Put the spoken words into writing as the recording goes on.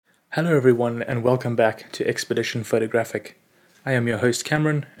Hello everyone and welcome back to Expedition Photographic. I am your host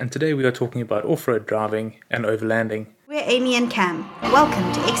Cameron and today we are talking about off-road driving and overlanding. We're Amy and Cam. Welcome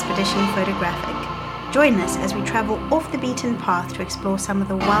to Expedition Photographic. Join us as we travel off the beaten path to explore some of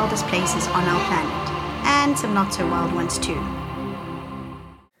the wildest places on our planet, and some not so wild ones too.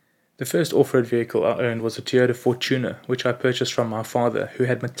 The first off-road vehicle I owned was a Toyota Fortuner, which I purchased from my father, who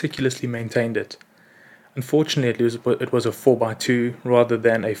had meticulously maintained it. Unfortunately, it was a 4x2 rather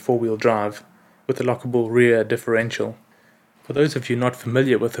than a four-wheel drive, with a lockable rear differential. For those of you not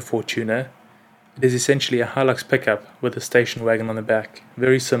familiar with the Fortuner, it is essentially a Hilux pickup with a station wagon on the back,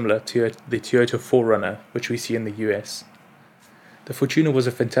 very similar to the Toyota 4Runner, which we see in the US. The Fortuner was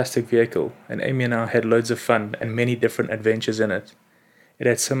a fantastic vehicle, and Amy and I had loads of fun and many different adventures in it. It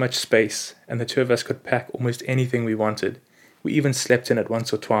had so much space, and the two of us could pack almost anything we wanted. We even slept in it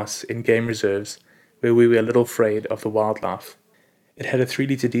once or twice in game reserves, where we were a little afraid of the wildlife. It had a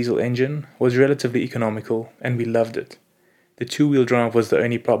 3-litre diesel engine, was relatively economical, and we loved it. The two-wheel drive was the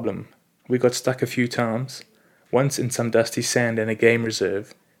only problem. We got stuck a few times, once in some dusty sand in a game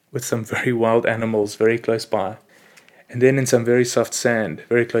reserve, with some very wild animals very close by, and then in some very soft sand,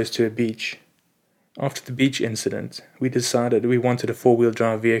 very close to a beach. After the beach incident, we decided we wanted a four-wheel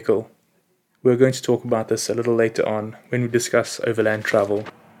drive vehicle. We're going to talk about this a little later on when we discuss overland travel.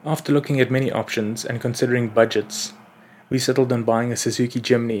 After looking at many options and considering budgets, we settled on buying a Suzuki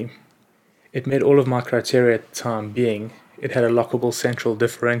Jimny. It met all of my criteria at the time, being it had a lockable central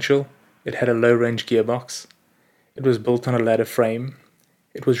differential, it had a low-range gearbox, it was built on a ladder frame,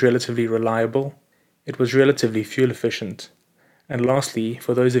 it was relatively reliable, it was relatively fuel efficient, and lastly,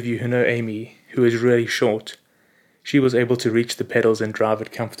 for those of you who know Amy, who is really short, she was able to reach the pedals and drive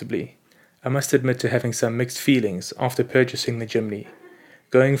it comfortably. I must admit to having some mixed feelings after purchasing the Jimny.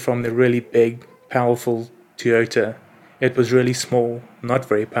 Going from the really big, powerful Toyota, it was really small, not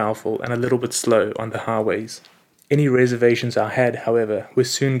very powerful, and a little bit slow on the highways. Any reservations I had, however, were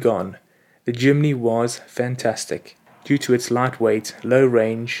soon gone. The Jimny was fantastic. Due to its lightweight, low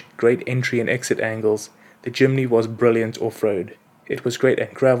range, great entry and exit angles, the Jimny was brilliant off-road. It was great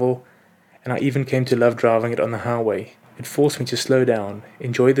at gravel, and I even came to love driving it on the highway. It forced me to slow down,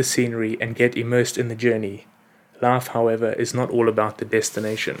 enjoy the scenery, and get immersed in the journey. Life, however, is not all about the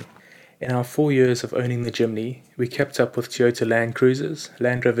destination. In our 4 years of owning the Jimny, we kept up with Toyota Land Cruisers,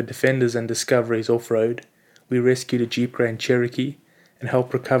 Land Rover Defenders and Discoveries off-road. We rescued a Jeep Grand Cherokee and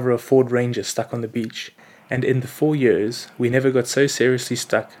helped recover a Ford Ranger stuck on the beach. And in the 4 years, we never got so seriously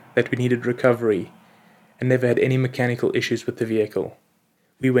stuck that we needed recovery and never had any mechanical issues with the vehicle.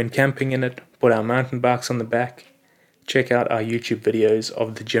 We went camping in it, put our mountain bikes on the back. Check out our YouTube videos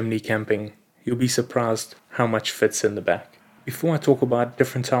of the Jimny camping. You'll be surprised how much fits in the back. Before I talk about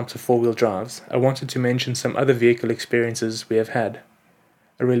different types of four-wheel drives, I wanted to mention some other vehicle experiences we have had.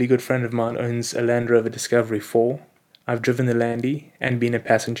 A really good friend of mine owns a Land Rover Discovery 4. I've driven the Landy and been a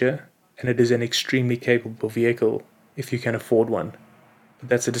passenger, and it is an extremely capable vehicle if you can afford one. But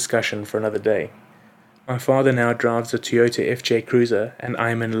that's a discussion for another day. My father now drives a Toyota FJ Cruiser, and I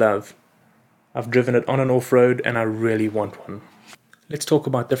am in love. I've driven it on and off-road, and I really want one. Let's talk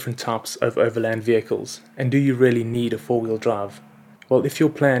about different types of overland vehicles, and do you really need a four-wheel drive? Well, if your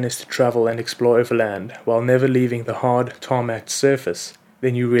plan is to travel and explore overland while never leaving the hard, tarmac surface,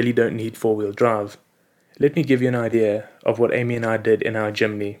 then you really don't need four-wheel drive. Let me give you an idea of what Amy and I did in our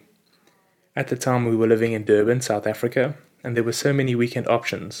Jimny. At the time we were living in Durban, South Africa, and there were so many weekend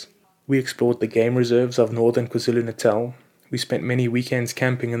options. We explored the game reserves of northern KwaZulu-Natal, we spent many weekends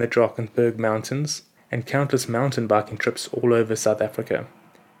camping in the Drakensberg Mountains, and countless mountain biking trips all over South Africa.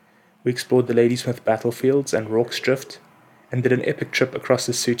 We explored the Ladysmith battlefields and Rorke's Drift, and did an epic trip across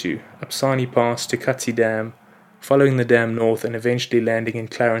the Lesotho, up Sani Pass to Katsi Dam, following the dam north and eventually landing in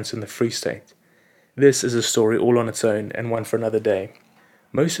Clarence in the Free State. This is a story all on its own and one for another day.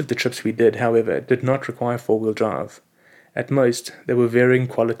 Most of the trips we did, however, did not require four-wheel drive. At most, there were varying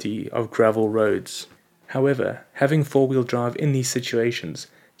quality of gravel roads. However, having four-wheel drive in these situations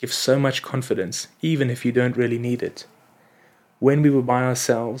gives so much confidence, even if you don't really need it. When we were by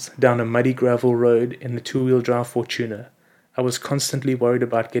ourselves down a muddy gravel road in the two-wheel drive Fortuner, I was constantly worried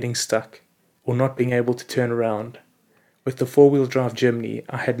about getting stuck or not being able to turn around. With the four-wheel drive Jimny,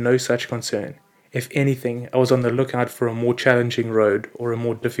 I had no such concern. If anything, I was on the lookout for a more challenging road or a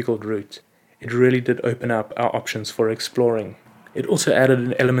more difficult route. It really did open up our options for exploring. It also added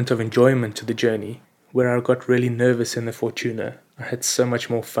an element of enjoyment to the journey, where I got really nervous in the Fortuner. I had so much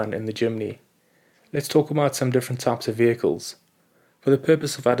more fun in the Jimny. Let's talk about some different types of vehicles. For the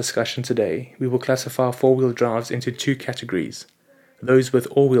purpose of our discussion today, we will classify four-wheel drives into two categories. Those with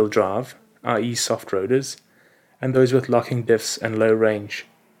all-wheel drive, i.e. soft roaders, and those with locking diffs and low range.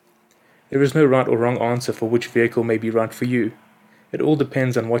 There is no right or wrong answer for which vehicle may be right for you. It all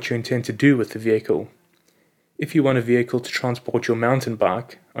depends on what you intend to do with the vehicle. If you want a vehicle to transport your mountain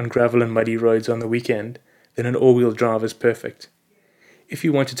bike on gravel and muddy roads on the weekend, then an all-wheel drive is perfect. If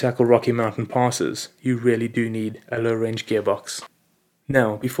you want to tackle rocky mountain passes, you really do need a low-range gearbox.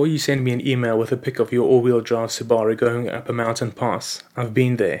 Now, before you send me an email with a pic of your all-wheel drive Subaru going up a mountain pass, I've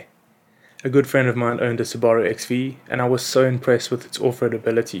been there. A good friend of mine owned a Subaru XV, and I was so impressed with its off-road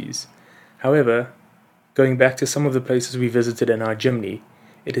abilities. However, going back to some of the places we visited in our Jimny,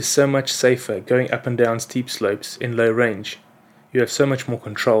 it is so much safer going up and down steep slopes in low range. You have so much more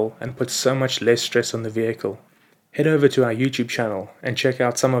control and put so much less stress on the vehicle. Head over to our YouTube channel and check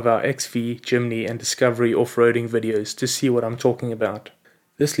out some of our XV, Jimny and Discovery off-roading videos to see what I'm talking about.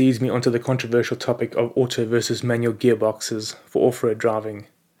 This leads me onto the controversial topic of auto versus manual gearboxes for off-road driving.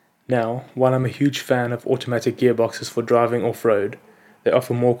 Now, while I'm a huge fan of automatic gearboxes for driving off-road, they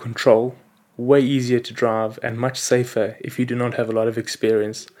offer more control, way easier to drive and much safer if you do not have a lot of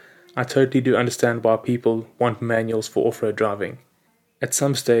experience. I totally do understand why people want manuals for off-road driving. At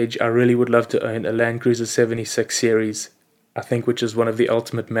some stage, I really would love to own a Land Cruiser 76 series, I think, which is one of the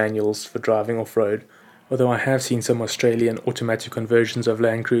ultimate manuals for driving off-road, although I have seen some Australian automatic conversions of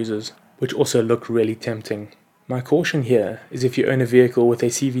Land Cruisers, which also look really tempting. My caution here is if you own a vehicle with a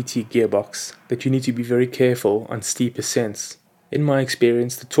CVT gearbox, that you need to be very careful on steep ascents. In my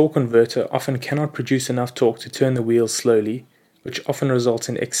experience, the torque converter often cannot produce enough torque to turn the wheels slowly, which often results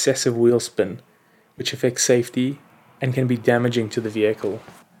in excessive wheel spin, which affects safety and can be damaging to the vehicle.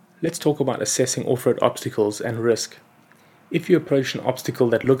 Let's talk about assessing off-road obstacles and risk. If you approach an obstacle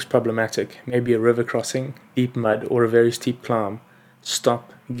that looks problematic, maybe a river crossing, deep mud, or a very steep climb,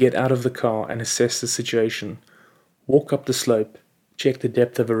 stop, get out of the car and assess the situation. Walk up the slope, check the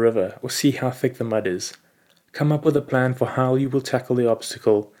depth of a river, or see how thick the mud is. Come up with a plan for how you will tackle the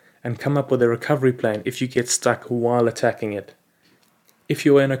obstacle, and come up with a recovery plan if you get stuck while attacking it. If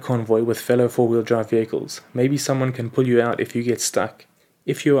you are in a convoy with fellow four-wheel drive vehicles, maybe someone can pull you out if you get stuck.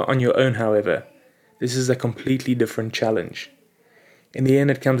 If you are on your own, however, this is a completely different challenge. In the end,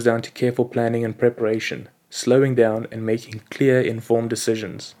 it comes down to careful planning and preparation, slowing down and making clear, informed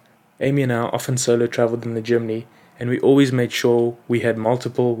decisions. Amy and I often solo traveled in the Jimny, and we always made sure we had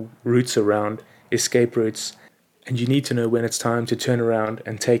multiple routes around, escape routes, and you need to know when it's time to turn around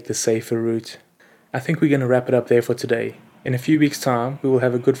and take the safer route. I think we're going to wrap it up there for today. In a few weeks' time, we will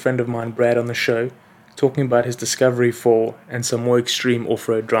have a good friend of mine, Brad, on the show, talking about his Discovery 4 and some more extreme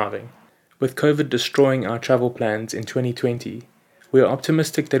off-road driving. With COVID destroying our travel plans in 2020, we are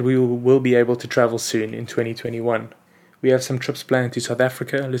optimistic that we will be able to travel soon in 2021. We have some trips planned to South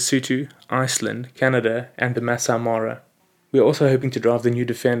Africa, Lesotho, Iceland, Canada, and the Masai Mara. We are also hoping to drive the new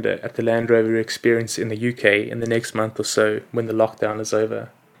Defender at the Land Rover Experience in the UK in the next month or so when the lockdown is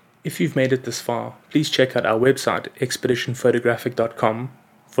over. If you've made it this far, please check out our website expeditionphotographic.com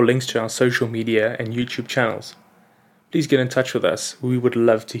for links to our social media and YouTube channels. Please get in touch with us. We would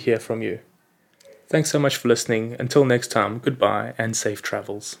love to hear from you. Thanks so much for listening. Until next time, goodbye and safe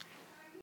travels.